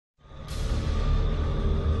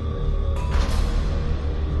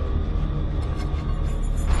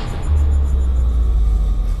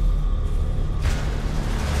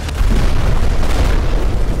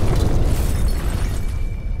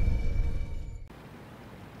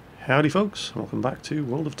Howdy folks, welcome back to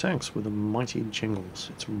World of Tanks with the mighty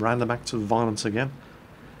Jingles. It's random acts of violence again.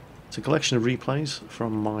 It's a collection of replays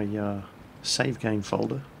from my save game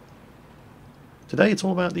folder. Today it's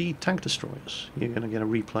all about the tank destroyers. You're going to get a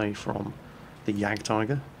replay from the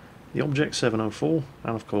Jagdtiger, the Object 704,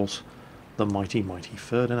 and of course the mighty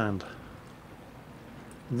Ferdinand.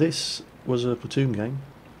 This was a platoon game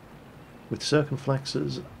with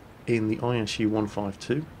circumflexes in the ISU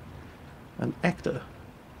 152 and Hector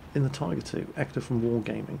in the Tiger 2, Hector from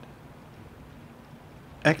Wargaming.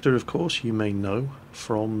 Hector, of course, you may know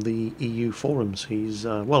from the EU forums. He's,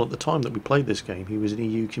 well, at the time that we played this game, he was an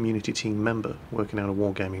EU community team member working out of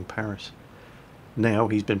Wargaming Paris. Now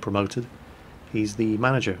he's been promoted. He's the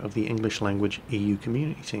manager of the English language EU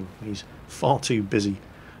community team. He's far too busy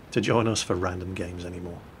to join us for random games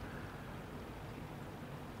anymore.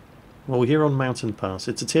 Well, we're here on Mountain Pass.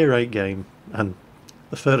 It's a tier 8 game, and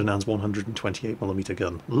the Ferdinand's 128mm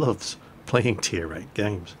gun loves playing tier 8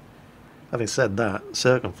 games. Having said that,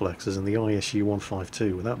 circumflexes in the ISU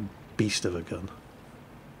 152 with that beast of a gun.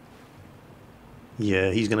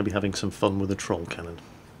 Yeah, he's going to be having some fun with a troll cannon.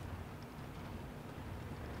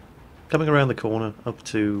 Coming around the corner up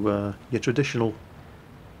to your traditional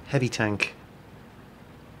heavy tank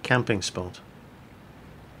camping spot.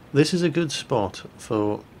 This is a good spot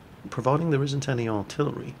for, providing there isn't any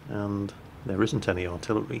artillery, and there isn't any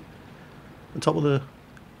artillery. The top of the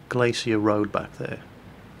glacier road back there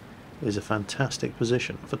is a fantastic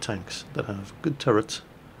position for tanks that have good turrets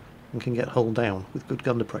and can get hull down with good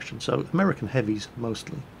gun depression. So American heavies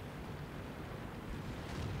mostly.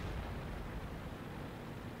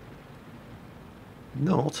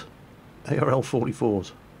 Not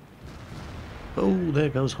ARL-44s. Oh, there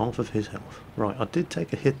goes half of his health. Right, I did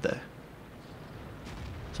take a hit there.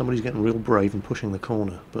 Somebody's getting real brave and pushing the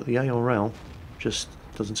corner, but the ARL just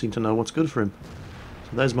doesn't seem to know what's good for him.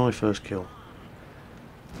 So there's my first kill.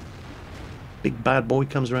 Big bad boy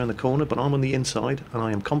comes around the corner, but I'm on the inside, and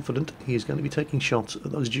I am confident he is going to be taking shots at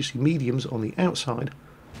those juicy mediums on the outside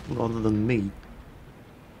rather than me.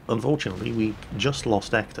 Unfortunately, we just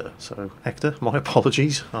lost Hector, so Hector, my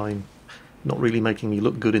apologies. I'm not really making you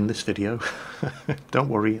look good in this video. Don't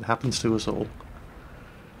worry, it happens to us all.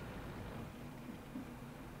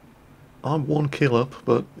 I'm one kill up,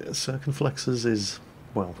 but circumflexes is,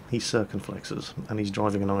 well, he's circumflexes, and he's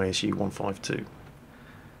driving an ISU 152.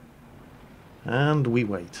 And we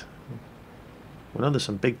wait. We know there's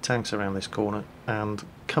some big tanks around this corner, and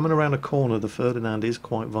coming around a corner, the Ferdinand is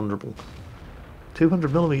quite vulnerable.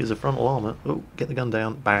 200mm of frontal armour. Oh, get the gun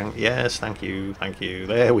down. Bang. Yes, thank you, thank you.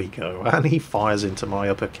 There we go. And he fires into my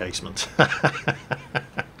upper casement.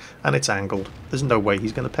 And it's angled. There's no way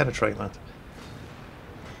he's going to penetrate that.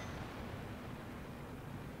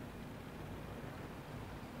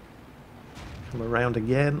 Come around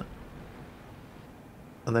again.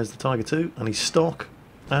 And there's the Tiger 2, and he's stock.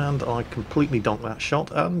 And I completely donk that shot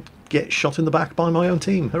and get shot in the back by my own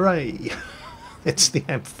team. Hooray! It's the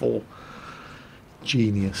M4.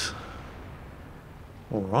 Genius.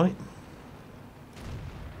 Alright.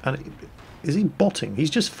 And is he botting? He's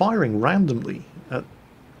just firing randomly at...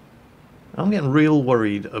 I'm getting real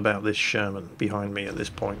worried about this Sherman behind me at this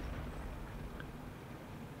point.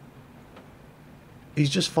 He's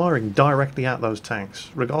just firing directly at those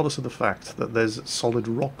tanks, regardless of the fact that there's solid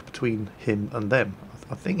rock between him and them.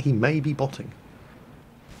 I think he may be botting.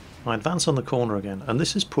 I advance on the corner again, and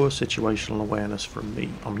this is poor situational awareness from me.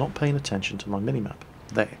 I'm not paying attention to my minimap.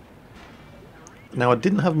 There. Now, I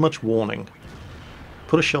didn't have much warning.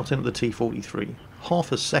 Put a shot into the T-43.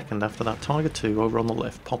 Half a second after that Tiger 2 over on the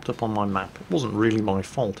left popped up on my map. It wasn't really my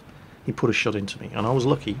fault. He put a shot into me, and I was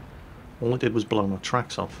lucky. All it did was blow my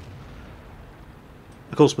tracks off.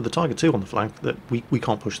 Of course, with the Tiger 2 on the flank, that we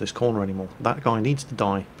can't push this corner anymore. That guy needs to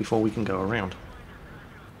die before we can go around.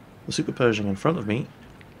 The Super Pershing in front of me,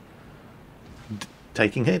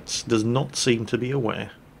 taking hits, does not seem to be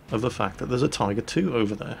aware of the fact that there's a Tiger 2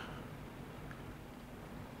 over there.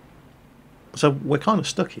 So we're kind of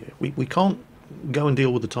stuck here. We can't go and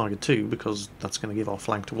deal with the Tiger 2 because that's going to give our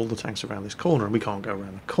flank to all the tanks around this corner, and we can't go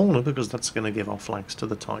around the corner because that's going to give our flanks to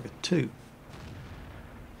the Tiger 2.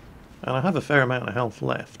 And I have a fair amount of health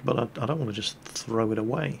left, but I don't want to just throw it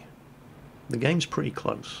away. The game's pretty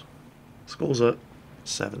close. Scores at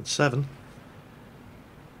 7-7.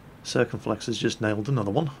 Circumflex has just nailed another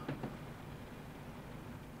one.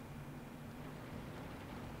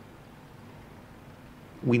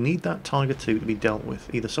 We need that Tiger 2 to be dealt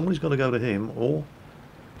with. Either somebody's got to go to him, or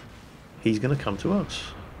he's going to come to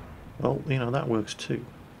us. Well, you know, that works too.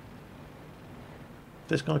 If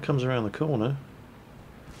this guy comes around the corner...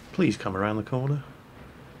 Please come around the corner.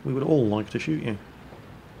 We would all like to shoot you.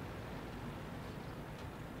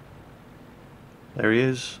 There he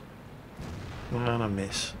is. And I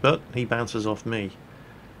miss. But he bounces off me.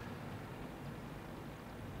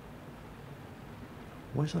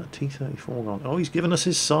 Where's that T-34 gone? Oh, he's given us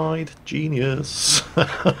his side. Genius.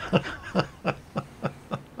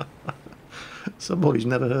 Somebody's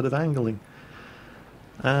never heard of angling.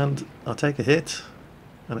 And I take a hit,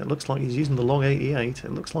 and it looks like he's using the log 88.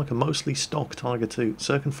 It looks like a mostly stock Tiger 2.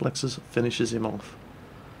 Circumflexes finishes him off.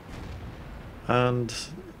 And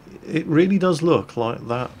it really does look like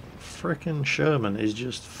that frickin' Sherman is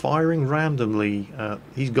just firing randomly.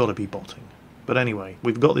 He's got to be botting. But anyway,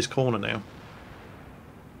 we've got this corner now.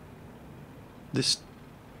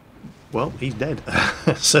 Well, he's dead.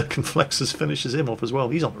 Circumflexes finishes him off as well.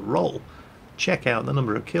 He's on a roll. Check out the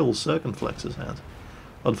number of kills Circumflexes has.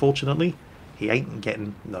 Unfortunately, he ain't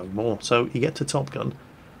getting no more. So you get to Top Gun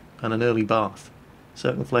and an early bath.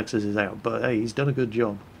 Circumflexes is out, but hey, he's done a good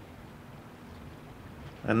job.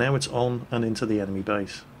 And now it's on and into the enemy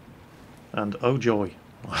base. And oh joy,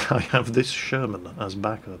 I have this Sherman as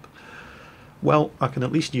backup. Well, I can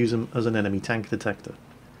at least use him as an enemy tank detector.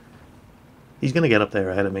 He's going to get up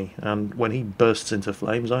there ahead of me, and when he bursts into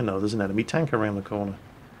flames, I know there's an enemy tank around the corner.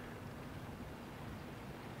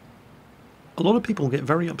 A lot of people get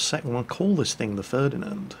very upset when I call this thing the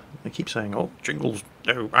Ferdinand. They keep saying, oh, Jingles,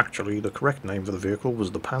 no, actually the correct name for the vehicle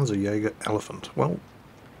was the Panzerjäger Elephant. Well,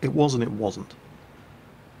 it was and it wasn't.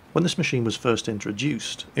 When this machine was first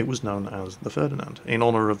introduced, it was known as the Ferdinand, in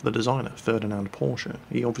honour of the designer, Ferdinand Porsche.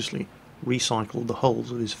 He obviously recycled the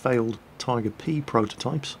hulls of his failed Tiger P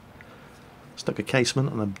prototypes, stuck a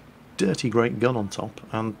casement and a dirty great gun on top,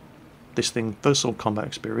 and this thing first saw combat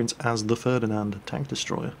experience as the Ferdinand tank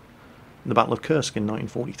destroyer in the Battle of Kursk in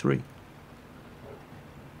 1943.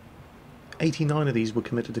 89 of these were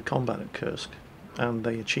committed to combat at Kursk, and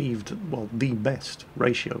they achieved, well, the best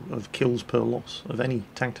ratio of kills per loss of any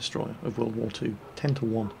tank destroyer of World War II, 10 to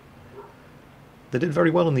 1. They did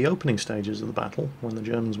very well in the opening stages of the battle, when the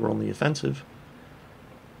Germans were on the offensive,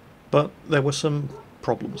 but there were some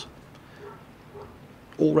problems.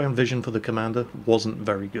 All-round vision for the commander wasn't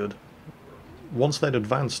very good. Once they'd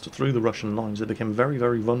advanced through the Russian lines, they became very,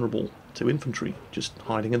 very vulnerable to infantry, just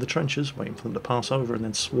hiding in the trenches, waiting for them to pass over and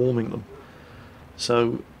then swarming them.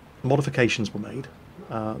 So modifications were made.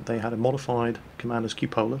 They had a modified commander's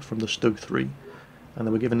cupola from the Stug 3, and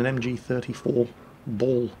they were given an MG34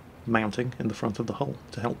 ball mounting in the front of the hull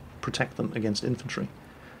to help protect them against infantry.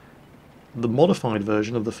 The modified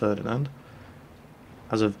version of the Ferdinand,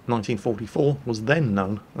 as of 1944, was then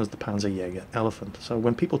known as the Panzerjäger Elephant. So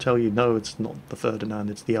when people tell you, no, it's not the Ferdinand,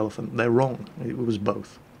 it's the Elephant, they're wrong. It was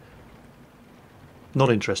both. Not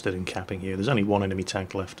interested in capping here. There's only one enemy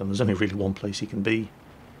tank left, and there's only really one place he can be.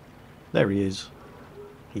 There he is.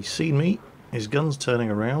 He's seen me, his gun's turning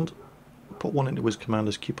around, put one into his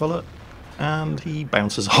commander's cupola, and he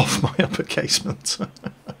bounces off my upper casement.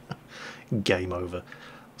 Game over.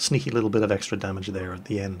 Sneaky little bit of extra damage there at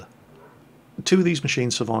the end. Two of these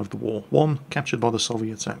machines survived the war. One, captured by the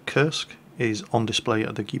Soviets at Kursk, is on display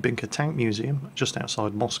at the Kubinka Tank Museum just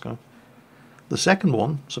outside Moscow. The second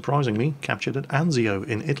one, surprisingly, captured at Anzio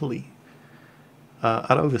in Italy.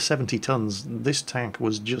 At over 70 tons, this tank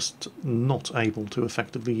was just not able to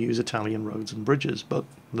effectively use Italian roads and bridges, but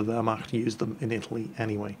the Wehrmacht used them in Italy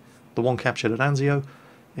anyway. The one captured at Anzio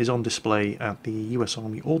is on display at the US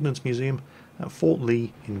Army Ordnance Museum at Fort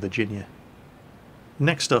Lee in Virginia.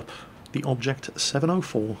 Next up, the Object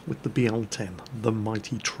 704 with the BL-10, the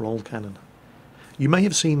mighty troll cannon. You may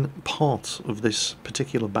have seen parts of this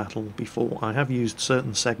particular battle before. I have used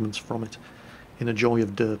certain segments from it in a Joy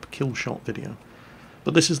of Derp kill shot video.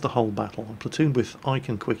 But this is the whole battle. I'm platooned with Ike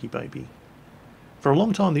and Quickie Baby. For a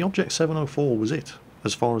long time, the Object 704 was it,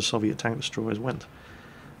 as far as Soviet tank destroyers went.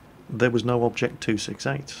 There was no Object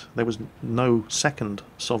 268. There was no second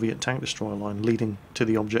Soviet tank destroyer line leading to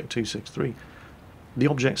the Object 263. The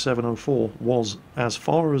Object 704 was as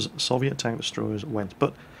far as Soviet tank destroyers went,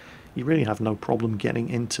 but you really have no problem getting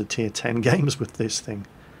into Tier 10 games with this thing.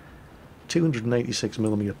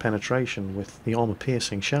 286mm penetration with the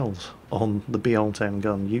armour-piercing shells on the BL-10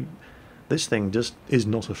 gun. This thing just is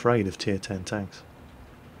not afraid of Tier 10 tanks.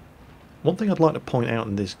 One thing I'd like to point out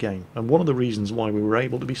in this game, and one of the reasons why we were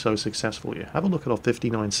able to be so successful here, have a look at our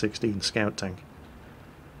 5916 Scout tank.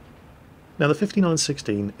 Now the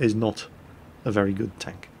 5916 is not a very good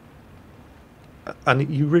tank,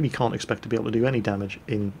 and you really can't expect to be able to do any damage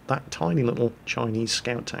in that tiny little Chinese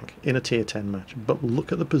Scout tank in a Tier 10 match, but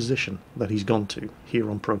look at the position that he's gone to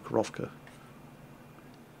here on Prokhorovka.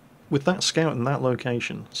 With that Scout in that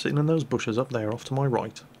location, sitting in those bushes up there off to my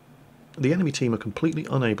right, the enemy team are completely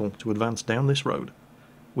unable to advance down this road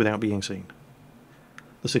without being seen.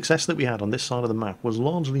 The success that we had on this side of the map was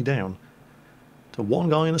largely down to one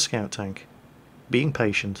guy in a scout tank being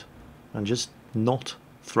patient and just not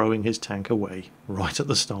throwing his tank away right at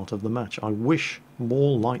the start of the match. I wish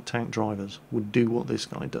more light tank drivers would do what this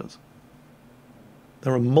guy does.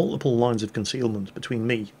 There are multiple lines of concealment between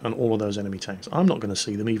me and all of those enemy tanks. I'm not going to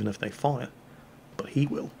see them even if they fire, but he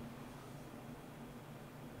will.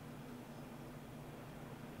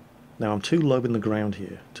 Now I'm too low in the ground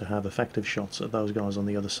here to have effective shots at those guys on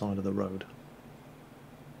the other side of the road.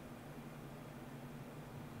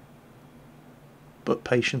 But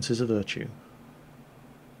patience is a virtue.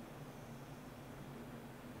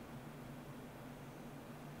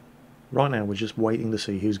 Right now we're just waiting to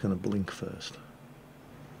see who's going to blink first.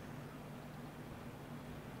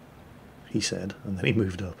 He said, and then he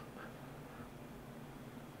moved up.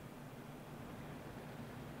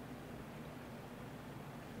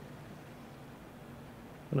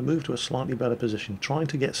 I'm going to move to a slightly better position, trying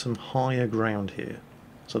to get some higher ground here,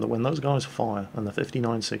 so that when those guys fire and the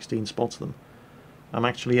 5916 spots them, I'm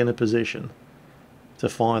actually in a position to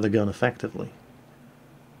fire the gun effectively.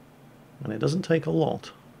 And it doesn't take a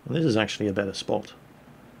lot. And this is actually a better spot.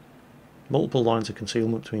 Multiple lines of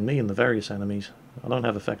concealment between me and the various enemies. I don't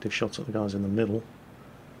have effective shots at the guys in the middle.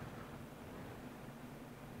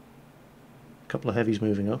 A couple of heavies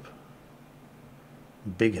moving up.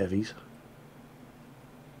 Big heavies.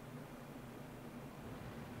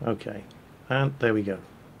 Okay, and there we go.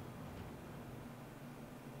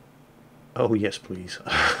 Oh yes, please.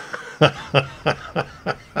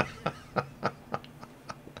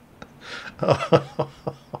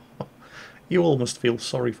 You almost feel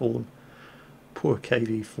sorry for them. Poor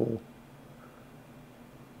KV4.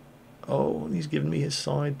 Oh, and he's giving me his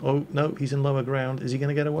side. Oh, no, he's in lower ground. Is he going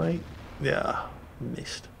to get away? Yeah,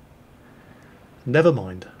 missed. Never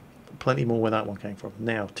mind. Plenty more where that one came from.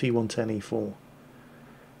 Now, T110E4.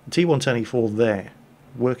 T110E4 there,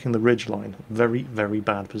 working the ridge line. Very, very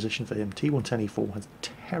bad position for him. T110E4 has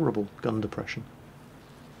terrible gun depression.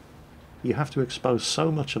 You have to expose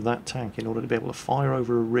so much of that tank in order to be able to fire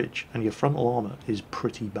over a ridge, and your frontal armour is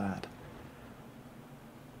pretty bad.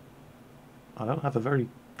 I don't have a very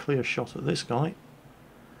clear shot at this guy.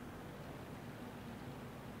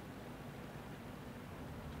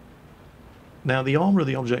 Now the armour of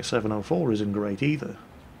the Object 704 isn't great either,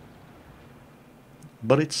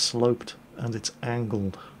 but it's sloped and it's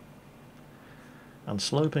angled. And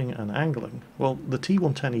sloping and angling, well, the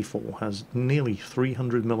T110E4 has nearly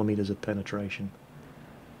 300mm of penetration.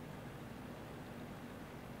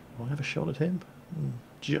 Do I have a shot at him?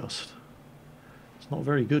 Just. It's not a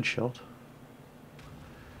very good shot.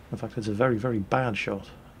 In fact, it's a very, very bad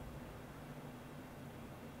shot.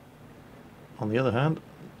 On the other hand,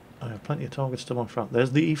 I have plenty of targets to my front.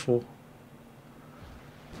 There's the E4.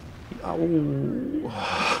 Oh,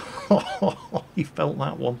 he felt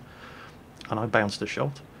that one. And I bounced a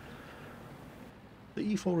shot. The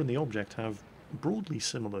E4 and the Object have broadly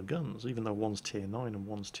similar guns, even though one's tier 9 and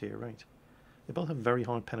one's tier 8. They both have very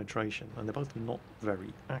high penetration, and they're both not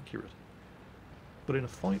very accurate. But in a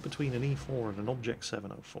fight between an E4 and an Object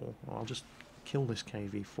 704, well, I'll just kill this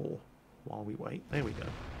KV4 while we wait. There we go.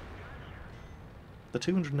 The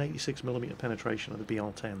 286mm penetration of the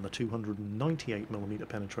BR10, the 298mm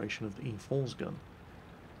penetration of the E4's gun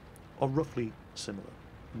are roughly similar,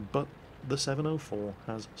 but the 704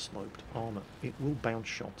 has sloped armour. It will bounce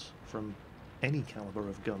shots from any calibre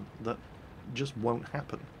of gun. That just won't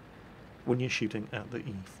happen when you're shooting at the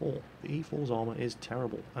E4. The E4's armour is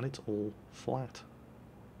terrible, and it's all flat.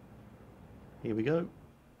 Here we go.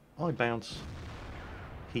 I bounce.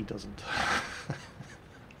 He doesn't.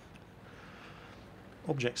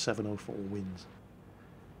 Object 704 wins.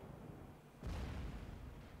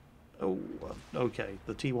 Oh, okay.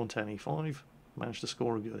 The T110E5 managed to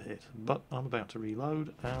score a good hit, but I'm about to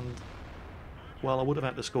reload, and well, I would have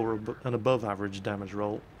had to score an above average damage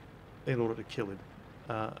roll in order to kill him,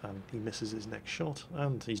 and he misses his next shot,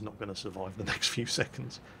 and he's not going to survive the next few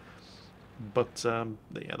seconds. But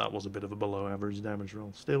yeah, that was a bit of a below average damage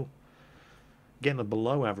roll. Still, getting a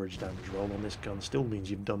below average damage roll on this gun still means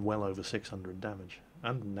you've done well over 600 damage.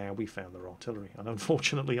 And now we found their artillery, and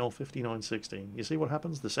unfortunately our 5916. You see what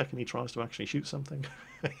happens the second he tries to actually shoot something?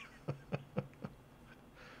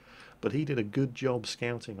 But he did a good job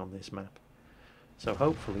scouting on this map. So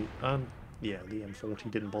hopefully, yeah, the M40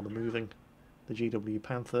 didn't bother moving. The GW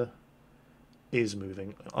Panther is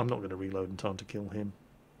moving. I'm not going to reload in time to kill him.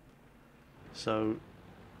 So,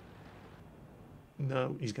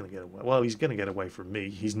 no, he's going to get away. Well, he's going to get away from me.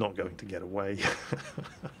 He's not going to get away.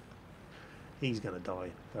 He's going to die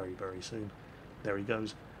very, very soon. There he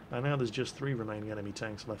goes. And now there's just 3 remaining enemy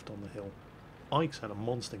tanks left on the hill. Ike's had a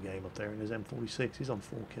monster game up there in his M46. He's on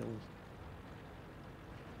 4 kills.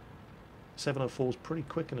 704 is pretty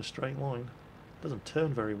quick in a straight line. Doesn't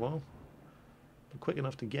turn very well, but quick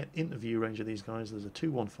enough to get into view range of these guys. There's a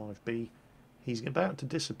 215B. He's about to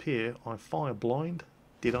disappear. I fire blind.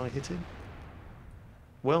 Did I hit him?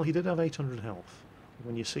 Well, he did have 800 health.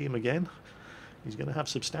 When you see him again, he's going to have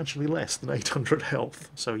substantially less than 800 health.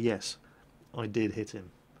 So yes, I did hit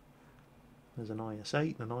him. There's an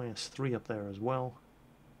IS-8 and an IS-3 up there as well.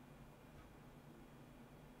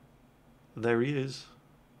 There he is.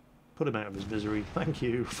 Put him out of his misery. Thank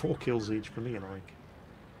you. 4 kills each for me and Ike.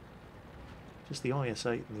 Just the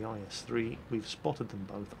IS-8 and the IS-3. We've spotted them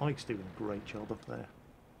both. Ike's doing a great job up there.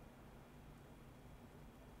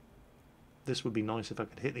 This would be nice if I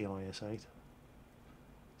could hit the IS-8.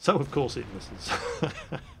 So of course it misses.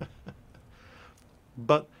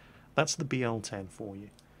 But that's the BL-10 for you.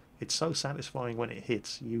 It's so satisfying when it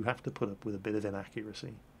hits, you have to put up with a bit of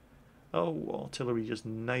inaccuracy. Oh, artillery just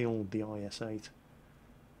nailed the IS-8.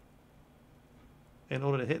 In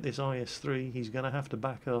order to hit this IS-3, he's going to have to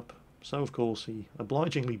back up. So of course he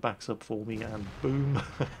obligingly backs up for me, and boom,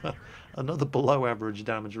 another below average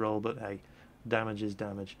damage roll, but hey, damage is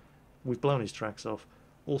damage. We've blown his tracks off.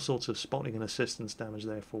 All sorts of spotting and assistance damage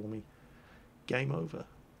there for me. Game over.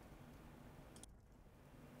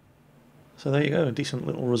 So there you go, a decent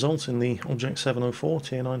little result in the Object 704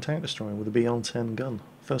 Tier 9 tank destroyer with a BL-10 gun.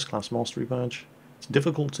 First class mastery badge. It's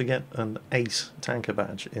difficult to get an ace tanker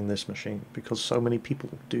badge in this machine because so many people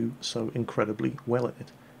do so incredibly well at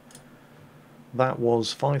it. That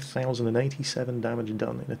was 5,087 damage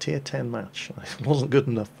done in a Tier 10 match. It wasn't good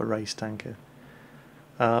enough for race tanker.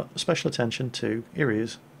 Special attention to, here he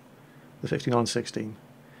is, the 5916.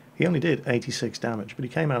 He only did 86 damage, but he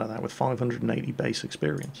came out of that with 580 base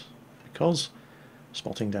experience. Because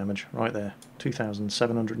spotting damage, right there,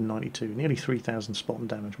 2,792, nearly 3,000 spotting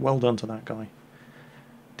damage. Well done to that guy.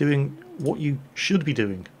 Doing what you should be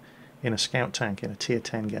doing in a scout tank in a Tier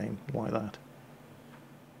 10 game like that.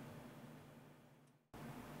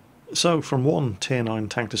 So, from one Tier 9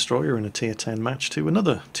 tank destroyer in a Tier 10 match to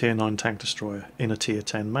another Tier 9 tank destroyer in a Tier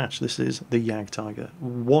 10 match. This is the Jagdtiger,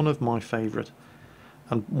 one of my favourite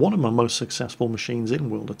and one of my most successful machines in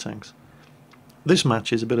World of Tanks. This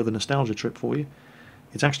match is a bit of a nostalgia trip for you.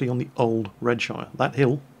 It's actually on the old Redshire. That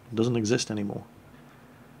hill doesn't exist anymore.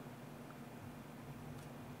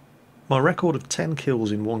 My record of 10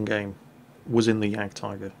 kills in one game was in the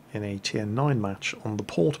Jagdtiger in a Tier 9 match on the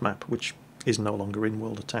port map, which is no longer in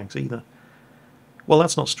World of Tanks either. Well,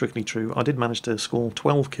 that's not strictly true. I did manage to score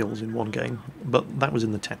 12 kills in one game, but that was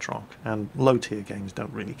in the Tetrarch, and low tier games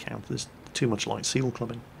don't really count. There's too much light seal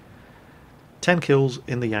clubbing. 10 kills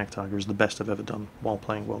in the Jagdtiger is the best I've ever done while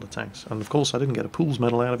playing World of Tanks. And of course I didn't get a Pools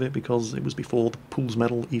medal out of it because it was before the Pools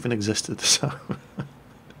medal even existed, so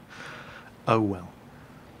oh well.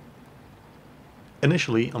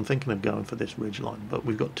 Initially I'm thinking of going for this ridgeline, but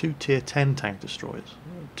we've got 2 Tier 10 tank destroyers,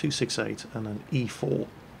 268 and an E4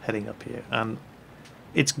 heading up here, and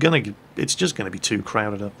it's just going to be too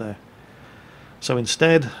crowded up there. So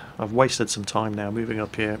instead I've wasted some time now moving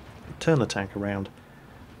up here, turn the tank around,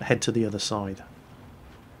 head to the other side.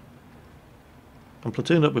 I'm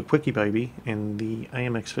platooned up with Quickie Baby in the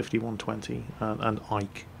AMX 5120 and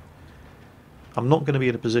Ike. I'm not going to be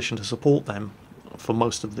in a position to support them for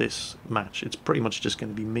most of this match. It's pretty much just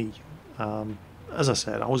going to be me. As I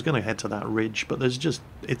said, I was going to head to that ridge, but it's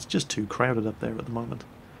just too crowded up there at the moment.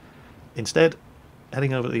 Instead,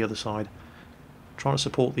 heading over to the other side, trying to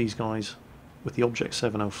support these guys with the Object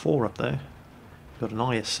 704 up there. Got an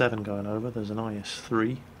IS-7 going over, there's an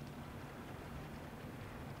IS-3.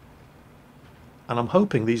 And I'm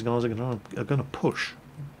hoping these guys are going to push,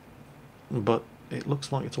 but it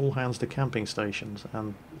looks like it's all hands to camping stations,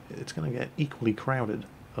 and it's going to get equally crowded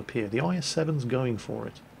up here. The IS-7's going for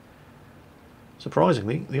it.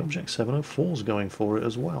 Surprisingly, the Object 704's going for it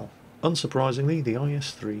as well. Unsurprisingly, the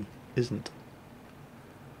IS-3 isn't.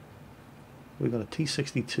 We've got a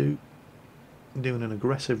T-62 doing an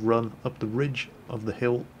aggressive run up the ridge of the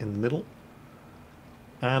hill in the middle,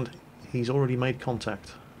 and he's already made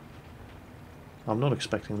contact. I'm not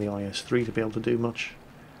expecting the IS-3 to be able to do much,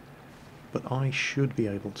 but I should be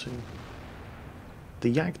able to.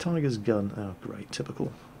 The Jagdtiger's gun, oh great,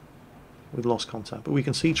 typical. We've lost contact, but we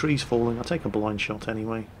can see trees falling. I'll take a blind shot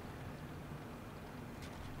anyway.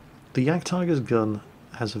 The Jagdtiger's gun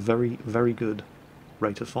has a very, very good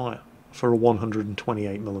rate of fire for a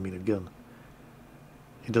 128mm gun.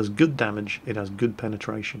 It does good damage, it has good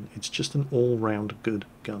penetration, it's just an all-round good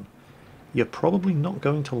gun. You're probably not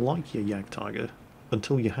going to like your Jagdtiger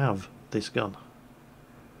until you have this gun.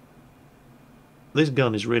 This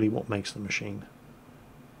gun is really what makes the machine.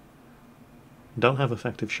 Don't have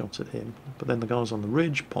effective shots at him, but then the guys on the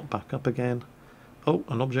ridge pop back up again. Oh,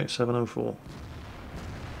 an Object 704.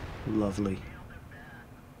 Lovely.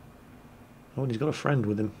 Oh, and he's got a friend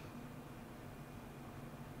with him.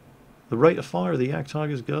 The rate of fire of the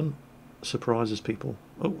Jagdtiger's gun surprises people.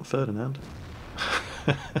 Oh, Ferdinand.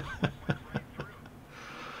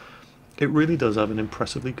 It really does have an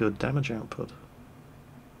impressively good damage output.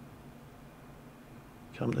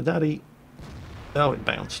 Come to daddy. Oh, it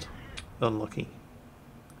bounced. Unlucky.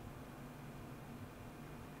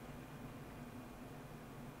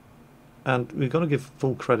 And we've got to give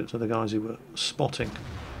full credit to the guys who were spotting.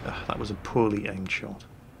 That was a poorly aimed shot.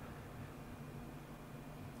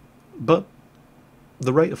 But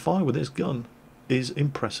the rate of fire with this gun is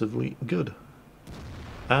impressively good.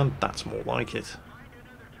 And that's more like it.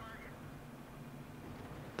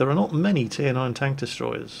 There are not many Tier 9 tank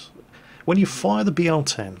destroyers. When you fire the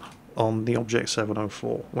BL-10 on the Object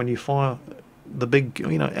 704, when you fire the big,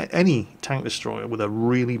 any tank destroyer with a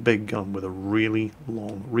really big gun with a really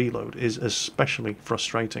long reload is especially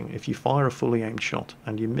frustrating if you fire a fully aimed shot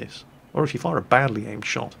and you miss, or if you fire a badly aimed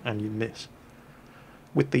shot and you miss.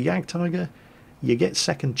 With the Jagdtiger, you get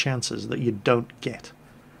second chances that you don't get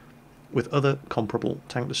with other comparable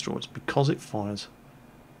tank destroyers because it fires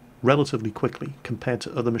relatively quickly compared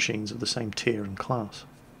to other machines of the same tier and class.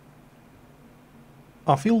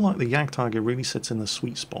 I feel like the Jagdtiger really sits in the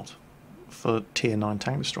sweet spot for Tier 9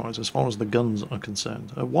 tank destroyers as far as the guns are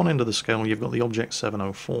concerned. At one end of the scale you've got the Object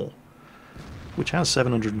 704, which has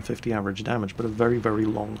 750 average damage but a very, very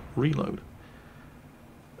long reload.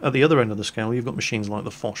 At the other end of the scale you've got machines like the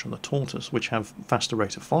Foch and the Tortoise, which have faster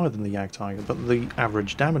rate of fire than the Jagdtiger, but the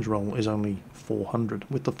average damage roll is only 400,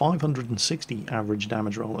 with the 560 average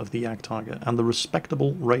damage roll of the Jagdtiger and the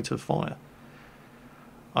respectable rate of fire.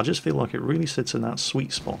 I just feel like it really sits in that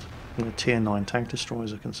sweet spot when Tier 9 tank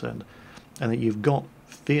destroyers are concerned, and that you've got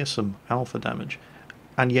fearsome alpha damage,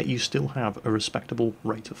 and yet you still have a respectable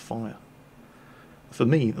rate of fire. For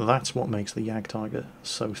me, that's what makes the Jagdtiger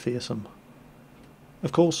so fearsome.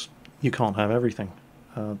 Of course, you can't have everything.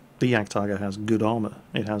 The Jagdtiger has good armour,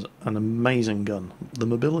 it has an amazing gun. The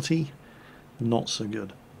mobility, not so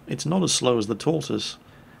good. It's not as slow as the Tortoise,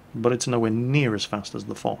 but it's nowhere near as fast as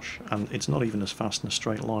the Foch, and it's not even as fast in a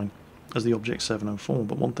straight line as the Object 704.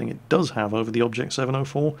 But one thing it does have over the Object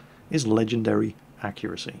 704 is legendary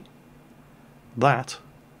accuracy. That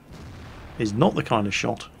is not the kind of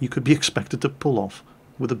shot you could be expected to pull off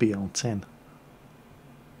with a BL-10.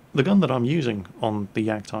 The gun that I'm using on the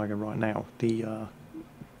Jagdtiger right now, the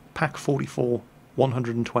Pak 44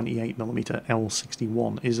 128mm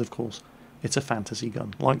L61, is of course, it's a fantasy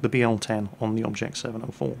gun, like the BL-10 on the Object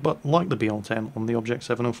 704. But like the BL-10 on the Object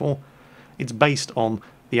 704, it's based on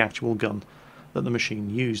the actual gun that the machine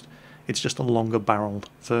used. It's just a longer barreled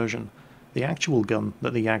version. The actual gun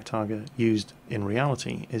that the Jagdtiger used in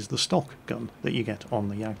reality is the stock gun that you get on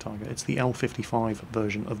the Jagdtiger. It's the L55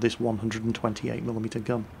 version of this 128mm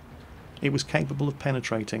gun. It was capable of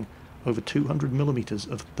penetrating over 200mm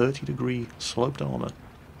of 30-degree sloped armour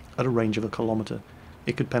at a range of 1 kilometre.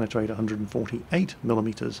 It could penetrate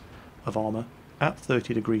 148mm of armour at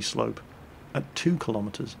 30-degree slope at 2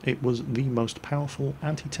 kilometres. It was the most powerful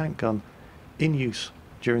anti-tank gun in use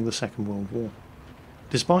during the Second World War.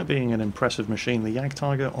 Despite being an impressive machine, the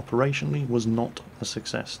Jagdtiger operationally was not a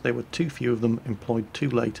success. There were too few of them employed too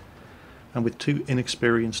late, and with too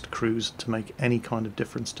inexperienced crews to make any kind of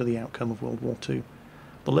difference to the outcome of World War II.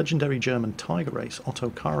 The legendary German Tiger ace Otto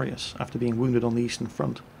Karius, after being wounded on the Eastern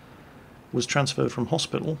Front, was transferred from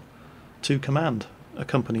hospital to command a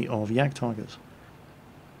company of Jagdtigers.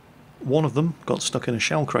 One of them got stuck in a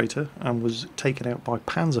shell crater and was taken out by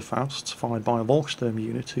Panzerfausts fired by a Volkssturm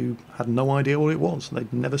unit who had no idea what it was.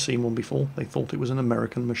 They'd never seen one before. They thought it was an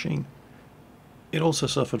American machine. It also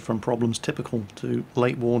suffered from problems typical to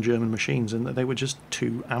late-war German machines in that they were just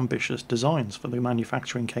too ambitious designs for the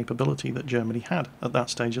manufacturing capability that Germany had at that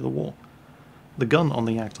stage of the war. The gun on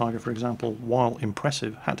the Jagdtiger, for example, while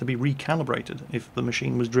impressive, had to be recalibrated if the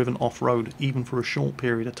machine was driven off-road even for a short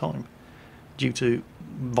period of time, due to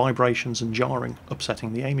vibrations and jarring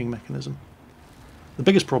upsetting the aiming mechanism. The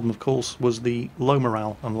biggest problem, of course, was the low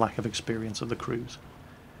morale and lack of experience of the crews.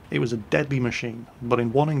 It was a deadly machine, but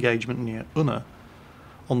in one engagement near Unna,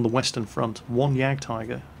 on the Western Front, one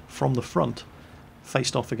Jagdtiger from the front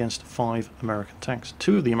faced off against 5 American tanks.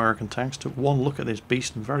 2 of the American tanks took one look at this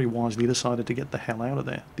beast and very wisely decided to get the hell out of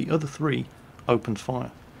there. The other 3 opened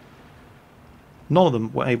fire. None of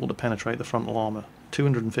them were able to penetrate the frontal armour,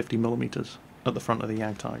 250mm at the front of the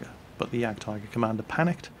Jagdtiger, but the Jagdtiger commander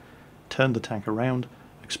panicked, turned the tank around,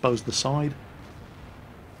 exposed the side,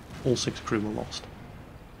 all 6 crew were lost.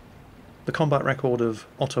 The combat record of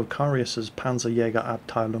Otto Karius's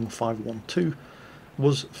Panzerjägerabteilung 512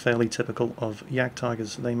 was fairly typical of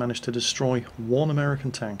Jagdtigers. They managed to destroy 1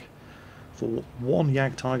 American tank, for 1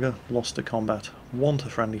 Jagdtiger lost to combat, 1 to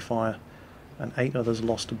friendly fire, and 8 others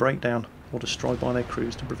lost to breakdown or destroyed by their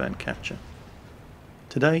crews to prevent capture.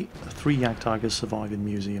 Today, 3 Jagdtigers survive in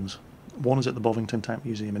museums. 1 is at the Bovington Tank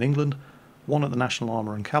Museum in England, 1 at the National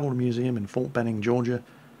Armour and Cavalry Museum in Fort Benning, Georgia,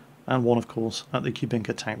 and 1, of course, at the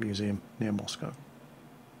Kubinka Tank Museum near Moscow.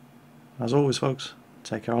 As always, folks,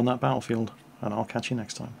 take care on that battlefield, and I'll catch you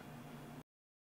next time.